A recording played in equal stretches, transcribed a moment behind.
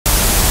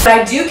But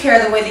I do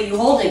care the way that you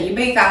hold it. You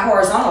bake that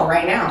horizontal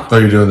right now.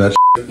 Are you doing that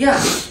shit? Yeah.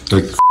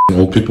 Like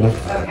old people?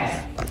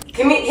 Okay.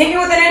 Hit me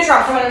with an intro.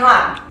 I'm coming in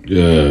hot.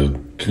 Yeah.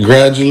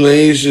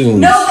 Congratulations.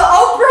 No, the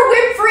Oprah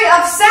Winfrey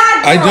of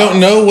sad girls. I don't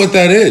know what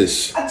that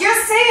is.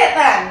 Just say it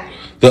then.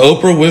 The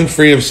Oprah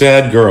Winfrey of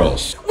sad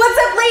girls. What's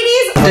up,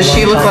 ladies? Does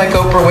she look like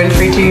Oprah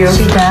Winfrey to you?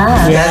 She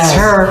does. That's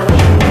her.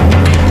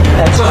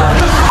 That's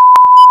her.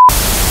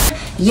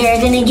 You're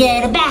gonna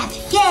get a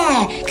bath,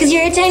 yeah, cause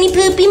you're a tiny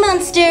poopy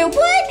monster.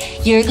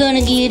 What? You're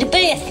gonna get a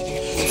bath,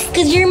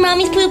 cause you're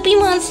mommy's poopy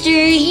monster.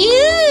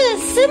 Yeah,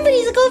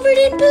 somebody's covered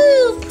in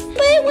poop,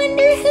 but I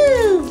wonder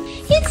who.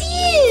 It's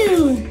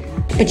you.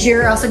 But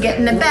you're also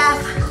getting a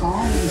bath.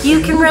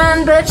 You can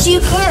run, but you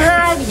can't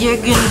hide. You're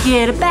gonna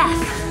get a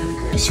bath.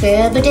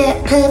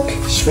 Scrub-a-dap-pup,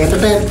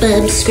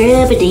 scrub-a-bub-bub,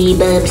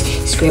 scrub-a-dee-bubs,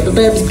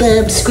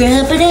 scrub-a-bubs-bub,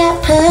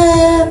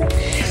 scrub-a-dap-pup.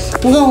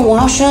 We're gonna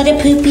wash all the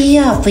poopy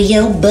off of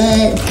your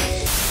butt.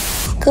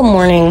 Good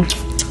morning.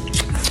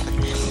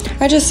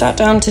 I just sat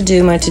down to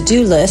do my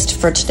to-do list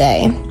for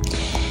today,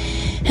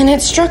 and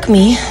it struck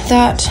me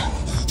that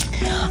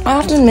I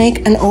often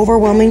make an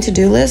overwhelming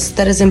to-do list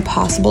that is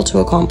impossible to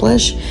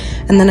accomplish,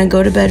 and then I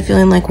go to bed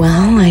feeling like,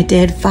 well, I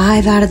did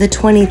 5 out of the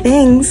 20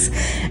 things,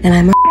 and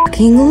I'm a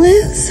fucking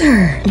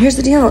loser. Here's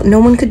the deal. No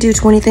one could do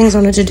 20 things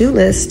on a to-do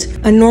list.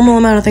 A normal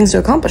amount of things to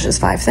accomplish is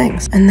 5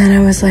 things. And then I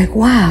was like,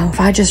 wow, if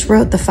I just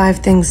wrote the 5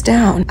 things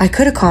down, I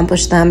could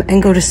accomplish them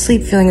and go to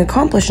sleep feeling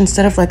accomplished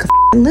instead of like a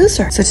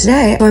loser. So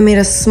today, I made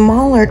a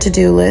smaller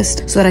to-do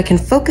list so that I can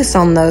focus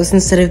on those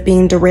instead of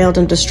being derailed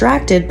and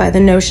distracted by the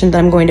notion that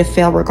I'm going to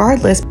fail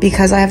regardless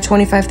because I have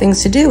 25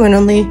 things to do and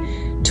only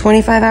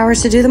 25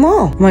 hours to do them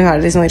all. Oh my God,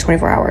 it is only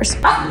 24 hours.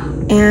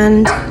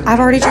 And I've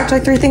already checked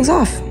like 3 things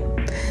off.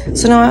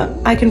 So now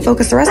I can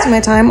focus the rest of my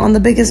time on the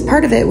biggest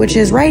part of it, which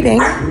is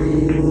writing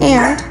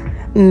and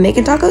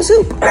making taco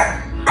soup.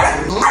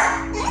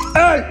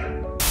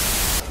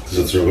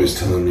 Because they're always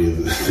telling me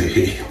that they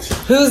hate.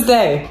 Who's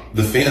they?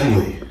 The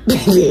family.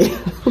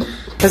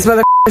 This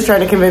motherfucker's trying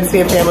to convince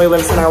me a family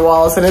lives in our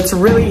walls, and it's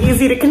really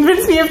easy to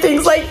convince me of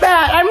things like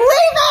that. I'm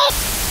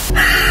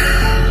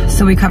leaving!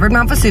 So we covered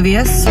Mount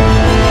Vesuvius. A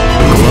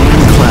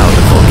glowing cloud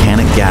of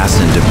volcanic gas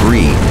and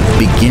debris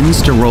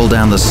begins to roll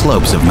down the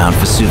slopes of Mount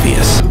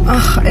Vesuvius.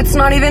 Ugh, it's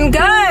not even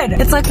good.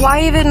 It's like,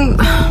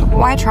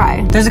 why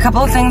try? There's a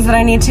couple of things that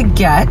I need to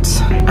get.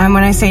 And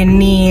when I say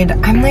need,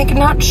 I'm like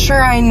not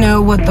sure I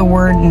know what the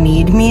word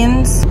need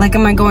means. Like,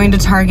 am I going to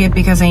Target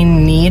because I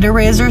need a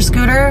Razor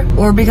scooter?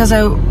 Or because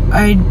I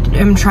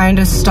am trying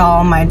to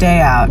stall my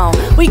day out?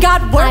 We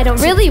got work. I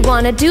don't really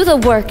want to do the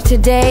work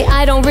today.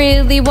 I don't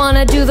really want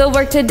to do the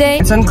work today.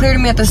 It's unclear to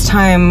me at this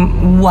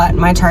time what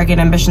my Target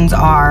ambitions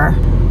are.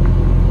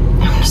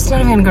 I'm just not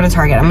even gonna go to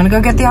Target. I'm gonna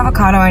go get the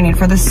avocado I need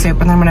for the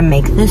soup, and then I'm gonna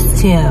make the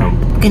soup.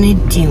 I'm gonna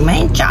do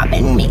my job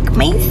and make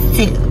my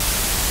soup.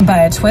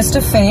 By a twist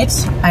of fate,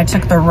 I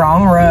took the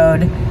wrong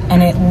road,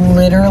 and it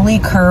literally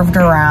curved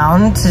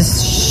around to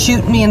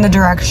shoot me in the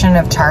direction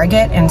of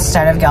Target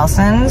instead of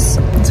Gelson's.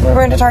 So we're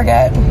going to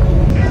Target.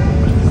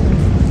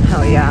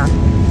 Hell yeah.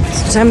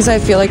 Sometimes I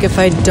feel like if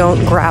I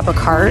don't grab a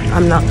cart,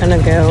 I'm not gonna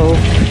go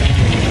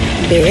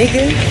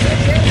big,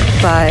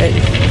 but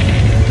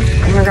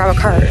I'm gonna grab a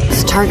cart.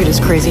 This Target is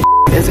crazy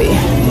busy.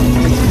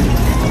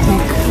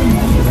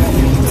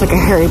 It's like a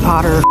Harry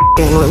Potter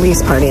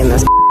release party in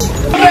this.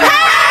 Harry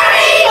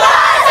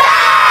Potter!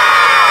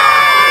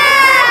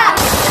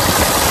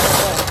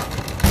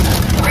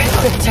 Alright,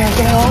 quick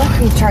Target haul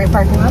in the Target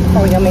parking lot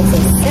before we go make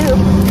some soup.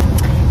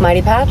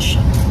 Mighty Patch.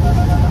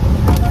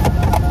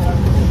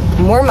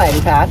 More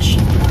Mighty Patch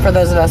for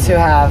those of us who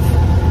have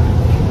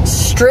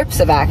strips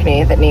of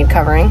acne that need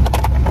covering.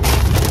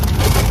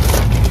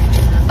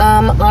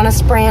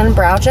 Honest Brand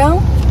Brow Gel.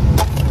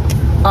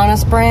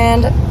 Honest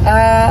Brand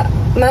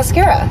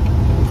Mascara.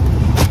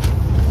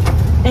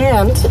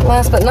 And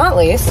last but not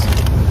least,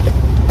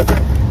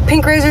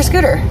 Pink Razor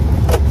Scooter.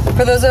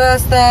 For those of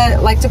us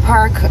that like to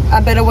park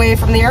a bit away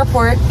from the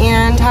airport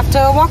and have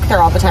to walk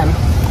there all the time.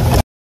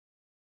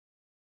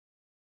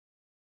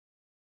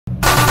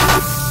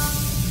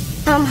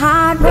 I'm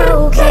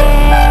heartbroken.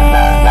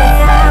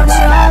 I'm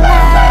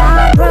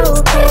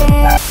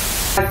heartbroken.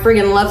 I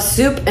friggin' love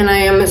soup, and I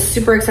am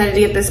super excited to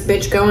get this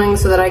bitch going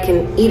so that I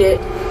can eat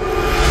it.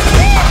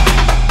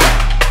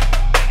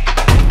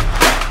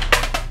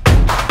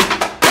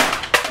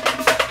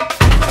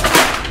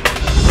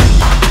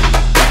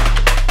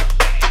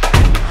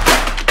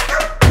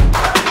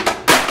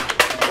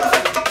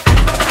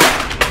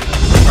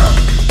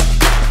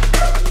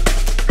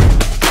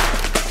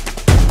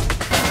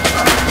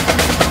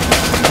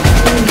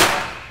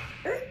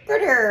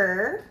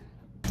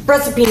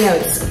 Recipe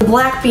notes.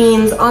 Black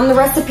beans. On the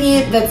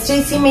recipe that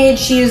Stacy made,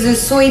 she uses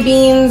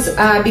soybeans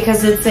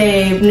because it's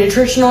a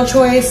nutritional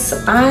choice.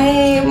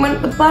 I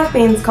went with black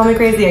beans. Call me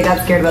crazy, I got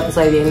scared about the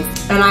soybeans.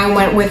 And I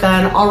went with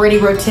an already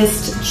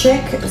rotised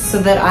chick so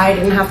that I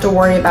didn't have to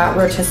worry about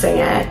rotisting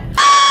it.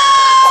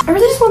 I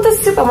really just want the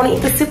soup. I want to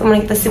eat the soup. I want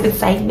to eat the soup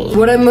inside me.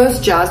 What I'm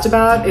most jazzed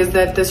about is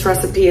that this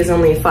recipe is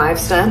only 5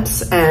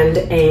 steps and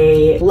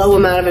a low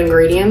amount of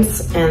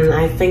ingredients. And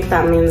I think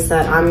that means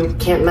that I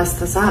can't mess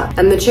this up.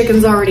 And the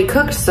chicken's already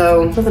cooked,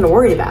 so nothing to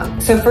worry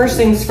about. So first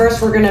things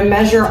first, we're gonna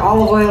measure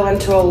olive oil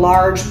into a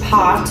large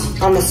pot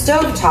on the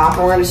stove top.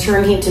 And we're gonna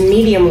turn heat to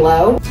medium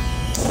low.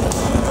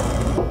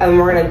 And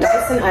we're gonna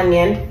dice an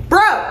onion. Bro,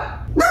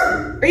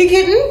 are you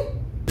kidding?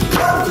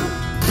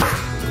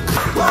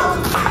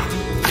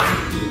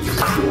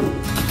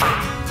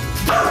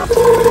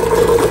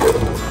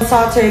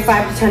 Saute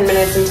 5 to 10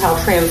 minutes until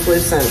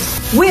translucent,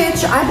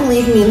 which I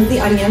believe means the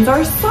onions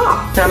are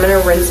soft. Now I'm gonna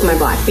rinse my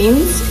black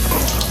beans.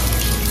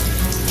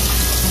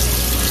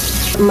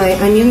 My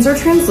onions are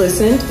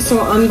translucent,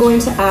 so I'm going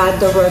to add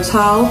the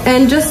rotel.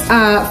 And just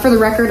for the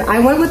record, I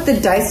went with the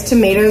diced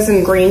tomatoes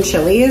and green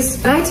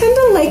chilies. And I tend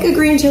to like a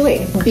green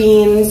chili.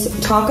 Beans,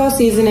 taco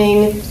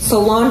seasoning,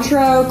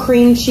 cilantro,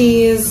 cream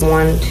cheese.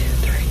 1, 2,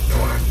 3,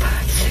 4,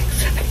 5, 6,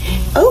 7, 8.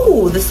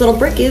 Oh, this little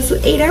brick is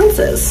 8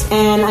 ounces.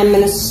 And I'm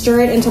gonna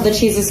stir it until the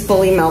cheese is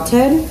fully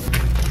melted.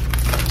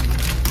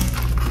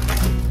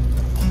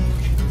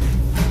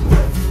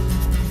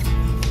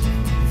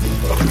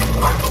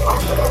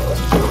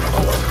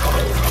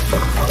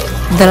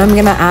 Then I'm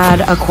gonna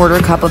add a 1/4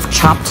 cup of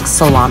chopped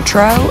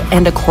cilantro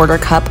and a 1/4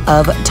 cup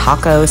of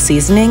taco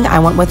seasoning. I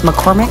went with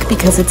McCormick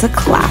because it's a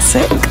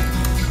classic.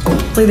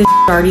 The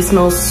already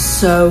smells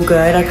so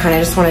good. I kind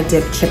of just want to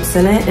dip chips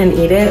in it and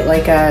eat it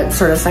like a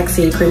sort of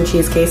sexy cream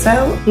cheese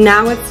queso.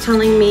 Now it's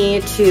telling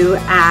me to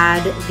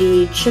add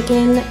the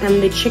chicken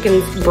and the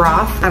chicken's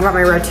broth. I've got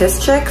my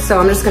rotisserie chick, so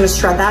I'm just gonna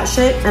shred that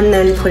shit and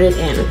then put it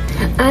in.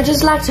 I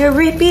just like to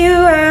rip you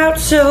out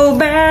so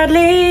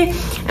badly.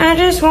 I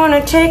just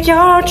wanna take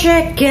your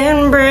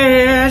chicken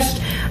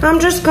breast. I'm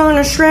just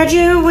gonna shred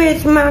you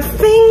with my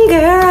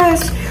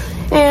fingers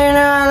and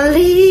I'll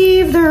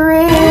leave the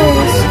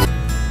rest.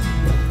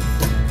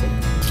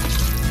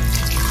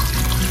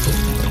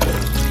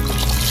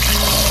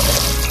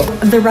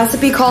 The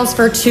recipe calls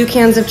for 2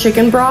 cans of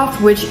chicken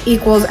broth, which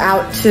equals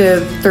out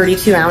to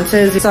 32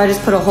 ounces. So I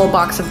just put a whole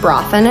box of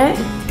broth in it.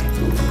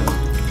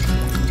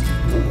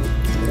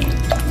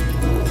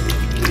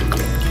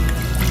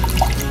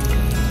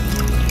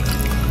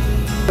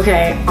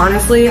 Okay,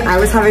 honestly, I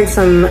was having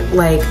some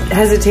like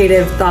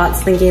hesitative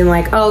thoughts thinking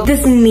like, oh,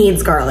 this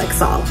needs garlic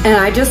salt. And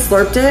I just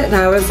slurped it and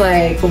I was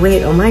like,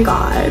 wait, oh my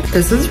God,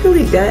 this is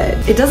really good.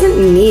 It doesn't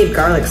need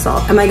garlic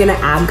salt. Am I gonna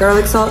add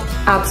garlic salt?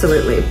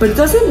 Absolutely, but it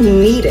doesn't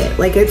need it.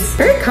 Like, it's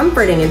very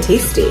comforting and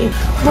tasty.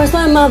 Where's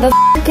my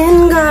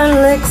motherfucking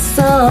garlic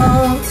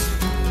salt?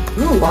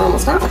 Ooh, we're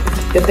almost out.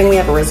 Good thing we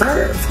have a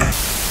reserve.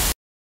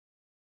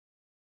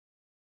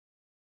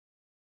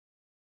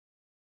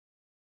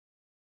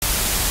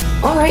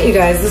 All right, you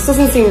guys, this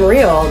doesn't seem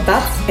real.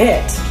 That's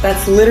it.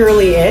 That's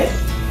literally it.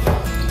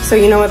 So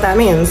you know what that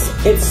means.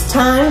 It's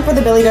time for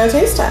the Billy Dough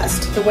taste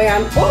test. The way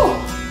I'm, oh,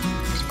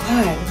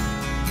 God.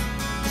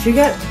 Did you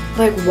get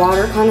like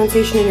water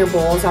condensation in your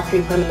bowls after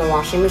you put them in the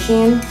washing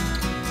machine?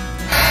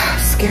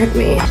 Scared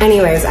me.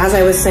 Anyways, as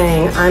I was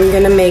saying, I'm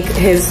gonna make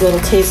his little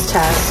taste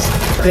test,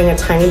 putting a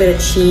tiny bit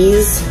of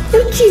cheese,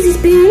 little cheesy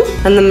spoon,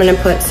 and then I'm gonna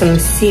put some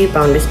soup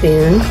on the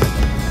spoon.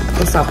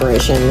 This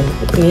operation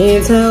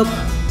needs help.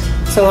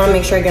 So I wanna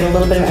make sure I get a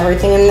little bit of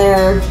everything in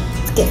there.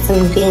 Let's get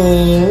some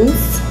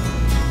beans.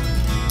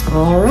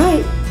 All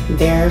right,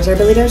 there's our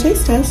Billy Dough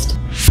taste test.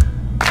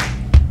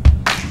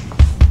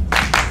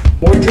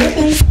 More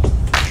dripping.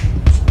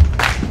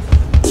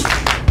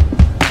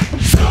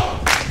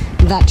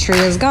 That tree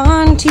is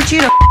gone. Teach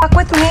you to fuck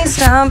with me,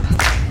 Stump.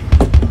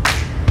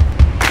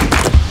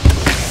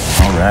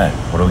 All right,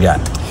 what do we got?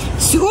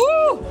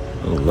 Ooh!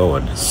 Oh,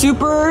 Lord.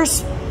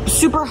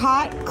 Super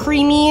hot,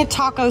 creamy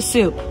taco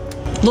soup.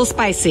 A little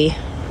spicy.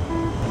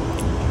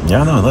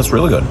 Yeah, no, that's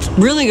really good.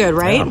 Really good,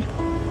 right?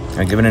 Yeah.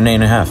 I'd give it an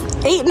 8.5.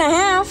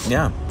 8.5?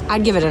 Yeah.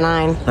 I'd give it a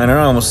 9. I don't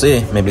know, we'll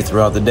see. Maybe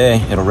throughout the day,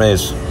 it'll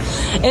raise.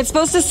 It's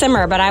supposed to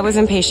simmer, but I was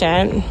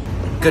impatient.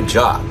 Good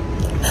job.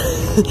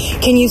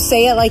 Can you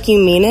say it like you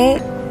mean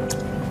it?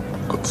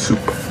 Good soup.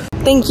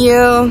 Thank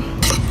you.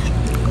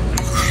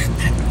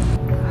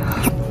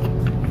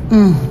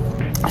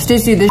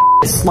 Stacey, this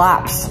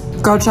slaps.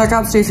 Go check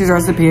out Stacey's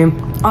recipe.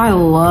 I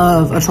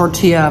love a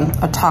tortilla,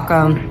 a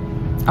taco,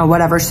 a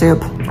whatever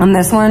soup. And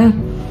this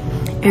one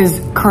is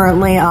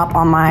currently up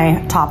on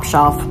my top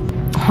shelf.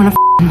 I wanna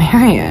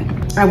marry it.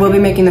 I will be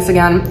making this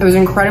again. It was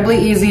incredibly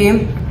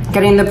easy.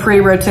 Getting the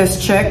pre-rotisserie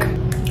chick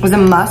was a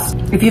must.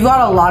 If you've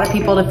got a lot of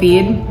people to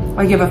feed,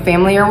 like you have a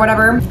family or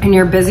whatever, and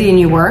you're busy and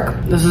you work,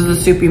 this is the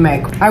soup you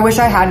make. I wish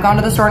I had gone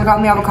to the store and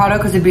gotten the avocado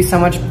because it'd be so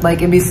much, like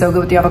it'd be so good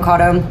with the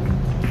avocado.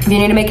 If you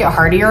need to make it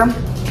heartier,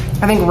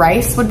 I think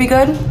rice would be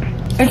good.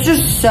 It's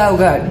just so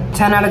good.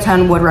 10 out of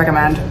 10 would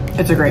recommend.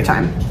 It's a great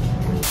time.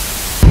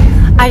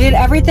 I did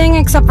everything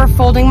except for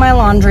folding my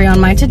laundry on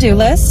my to-do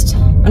list,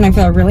 and I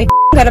feel really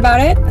good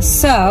about it.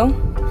 So,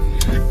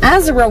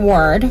 as a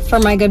reward for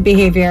my good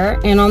behavior,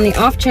 and on the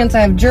off chance I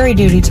have jury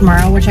duty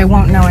tomorrow, which I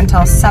won't know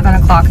until 7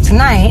 o'clock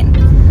tonight,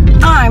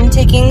 I'm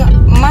taking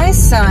my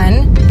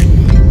son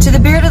to the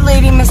Bearded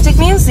Lady Mystic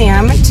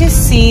Museum to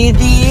see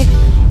the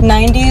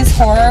 90s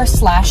horror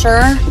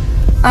slasher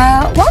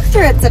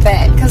walkthrough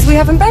exhibit, because we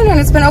haven't been and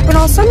it's been open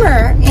all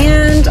summer.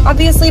 And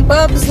obviously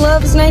Bubz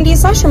loves 90s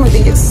slasher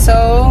movies,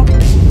 so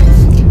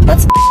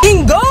let's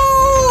f***ing go!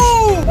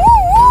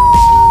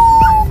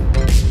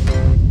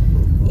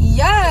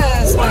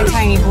 Yes, my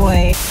tiny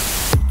boy.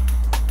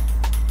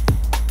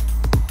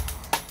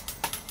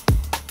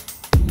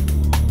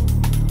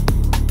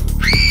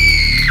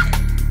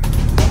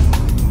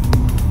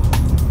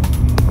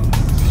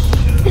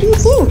 What do you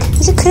think?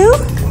 Is it cool?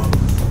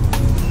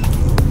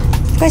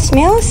 What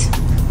smells?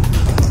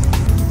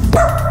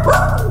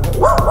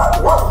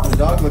 The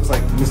dog looks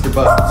like Mr.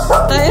 Bubz.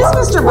 That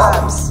is Mr.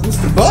 Bubz.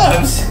 Mr.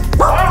 Bubz?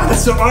 Wow,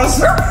 that's so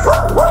awesome.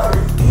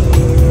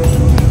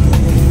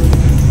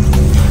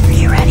 Are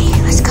you ready?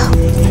 Let's go.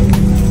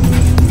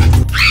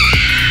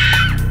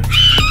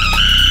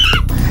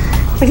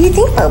 What do you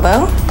think,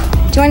 Bobo?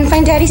 Do you want to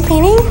find Daddy's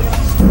painting?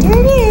 There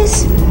it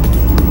is.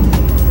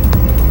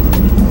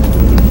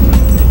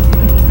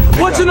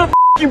 What's in the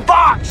f***ing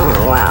box?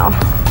 Oh, wow.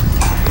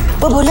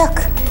 Bobo, look.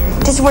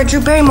 This is where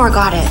Drew Barrymore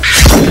got it.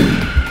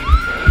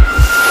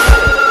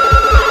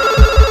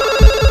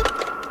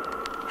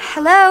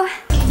 Hello?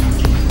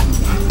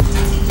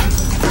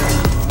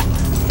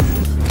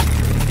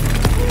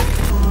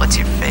 What's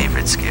your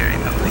favorite scary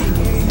movie?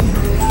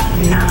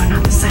 No,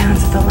 not the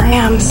Silence of the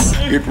Lambs.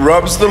 It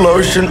rubs the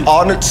lotion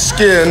on its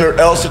skin or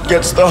else it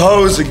gets the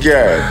hose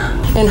again.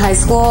 In high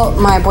school,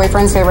 my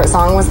boyfriend's favorite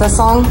song was this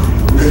song.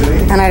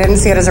 Really? And I didn't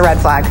see it as a red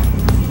flag.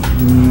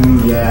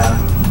 Yeah.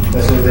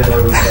 That's what that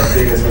was our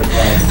biggest red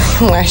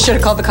flag. I should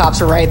have called the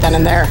cops right then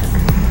and there.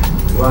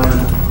 Run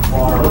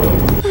far away.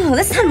 Oh,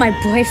 that's not my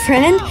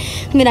boyfriend.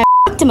 I mean, I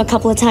f***ed him a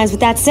couple of times, but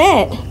that's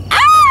it.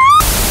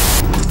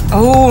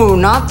 Oh,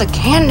 not the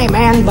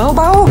Candyman,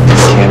 Bobo.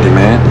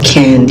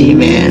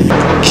 Candyman.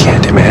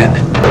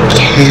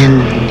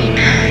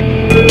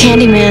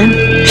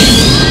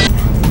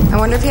 I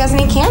wonder if he has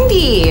any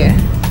candy.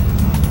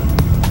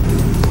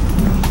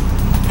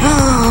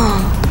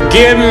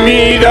 Give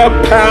me the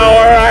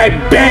power, I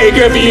beg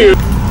of you!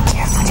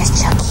 Careful, there's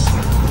Chucky.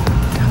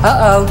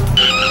 Uh-oh.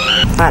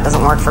 That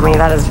doesn't work for me.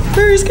 That is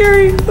very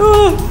scary.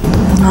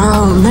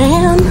 Oh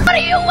man. What are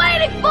you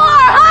waiting for,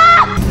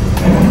 huh?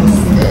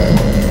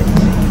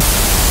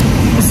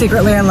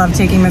 Secretly, I love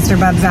taking Mr.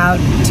 Bubz out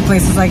to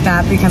places like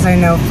that because I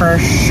know for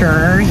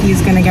sure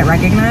he's gonna get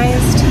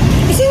recognized.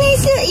 It's a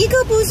nice little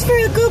ego boost for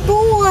a good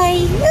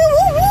boy.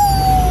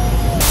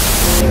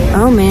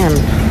 Oh man,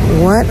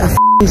 what a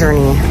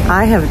journey.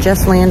 I have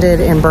just landed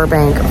in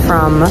Burbank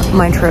from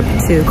my trip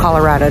to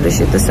Colorado to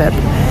shoot the SIP.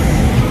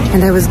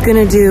 And I was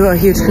gonna do a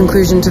huge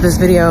conclusion to this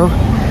video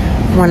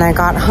when I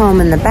got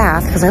home in the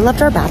bath, because I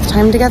left our bath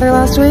time together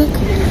last week.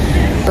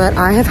 But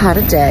I have had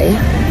a day.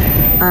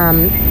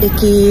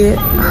 Icky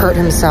hurt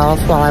himself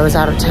while I was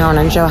out of town,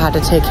 and Joe had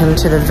to take him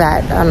to the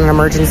vet on an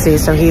emergency,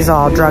 so he's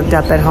all drugged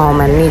up at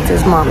home and needs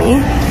his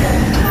mommy.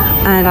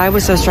 And I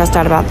was so stressed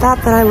out about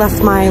that I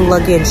left my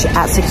luggage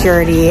at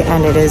security,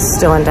 and it is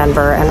still in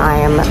Denver, and I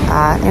am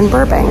in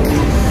Burbank.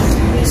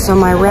 So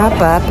my wrap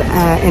up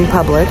in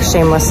public,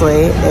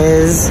 shamelessly,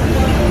 is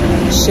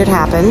shit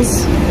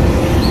happens.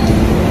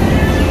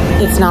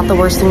 It's not the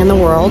worst thing in the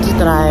world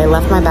that I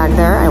left my bag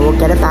there. I will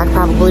get it back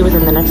probably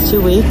within the next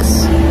 2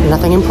 weeks.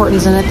 Nothing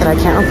important's in it that I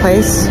can't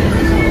replace.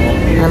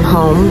 And I'm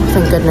home,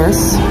 thank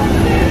goodness.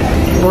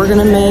 We're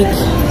gonna make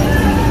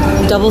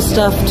double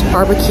stuffed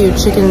barbecue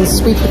chicken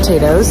sweet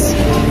potatoes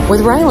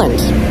with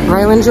Ryland.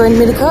 Ryland joined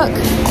me to cook.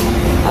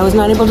 I was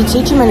not able to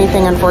teach him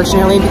anything,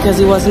 unfortunately, because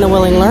he wasn't a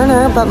willing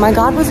learner, but my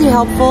God, was he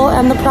helpful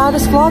and the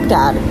proudest vlog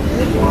dad.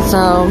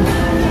 So,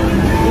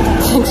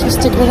 thanks for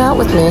sticking it out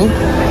with me.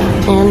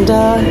 And,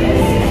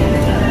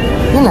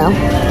 you know,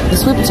 the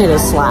sweet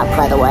potatoes slap,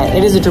 by the way.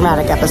 It is a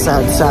dramatic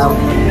episode, so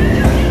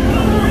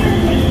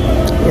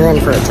you're in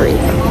for a treat.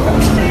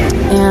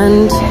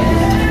 And,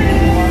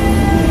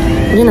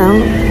 you know,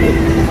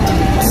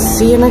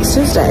 see you next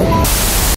Tuesday.